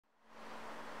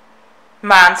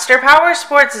Monster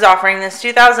Powersports is offering this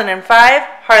 2005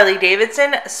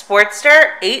 Harley-Davidson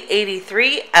Sportster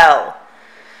 883L.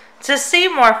 To see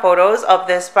more photos of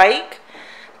this bike,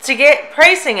 to get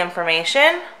pricing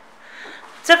information,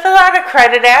 to fill out a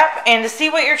credit app, and to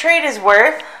see what your trade is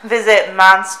worth, visit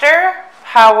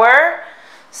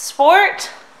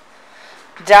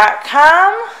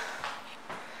monsterpowersport.com.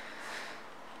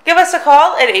 Give us a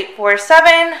call at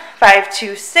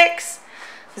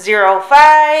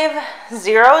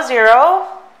 847-526-0500,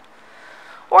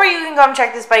 or you can come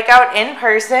check this bike out in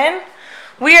person.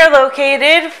 We are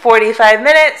located 45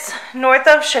 minutes north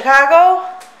of Chicago,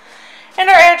 and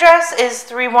our address is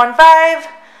 315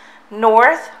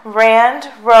 North Rand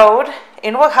Road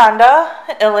in Wauconda,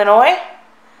 Illinois.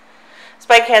 This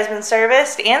bike has been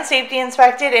serviced and safety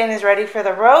inspected and is ready for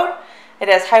the road. It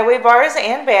has highway bars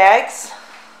and bags.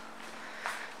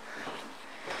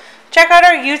 Check out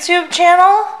our YouTube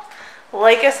channel,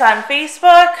 like us on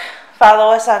Facebook,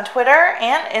 follow us on Twitter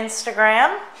and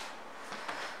Instagram.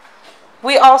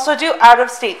 We also do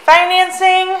out-of-state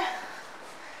financing,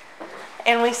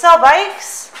 and we sell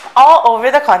bikes all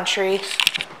over the country.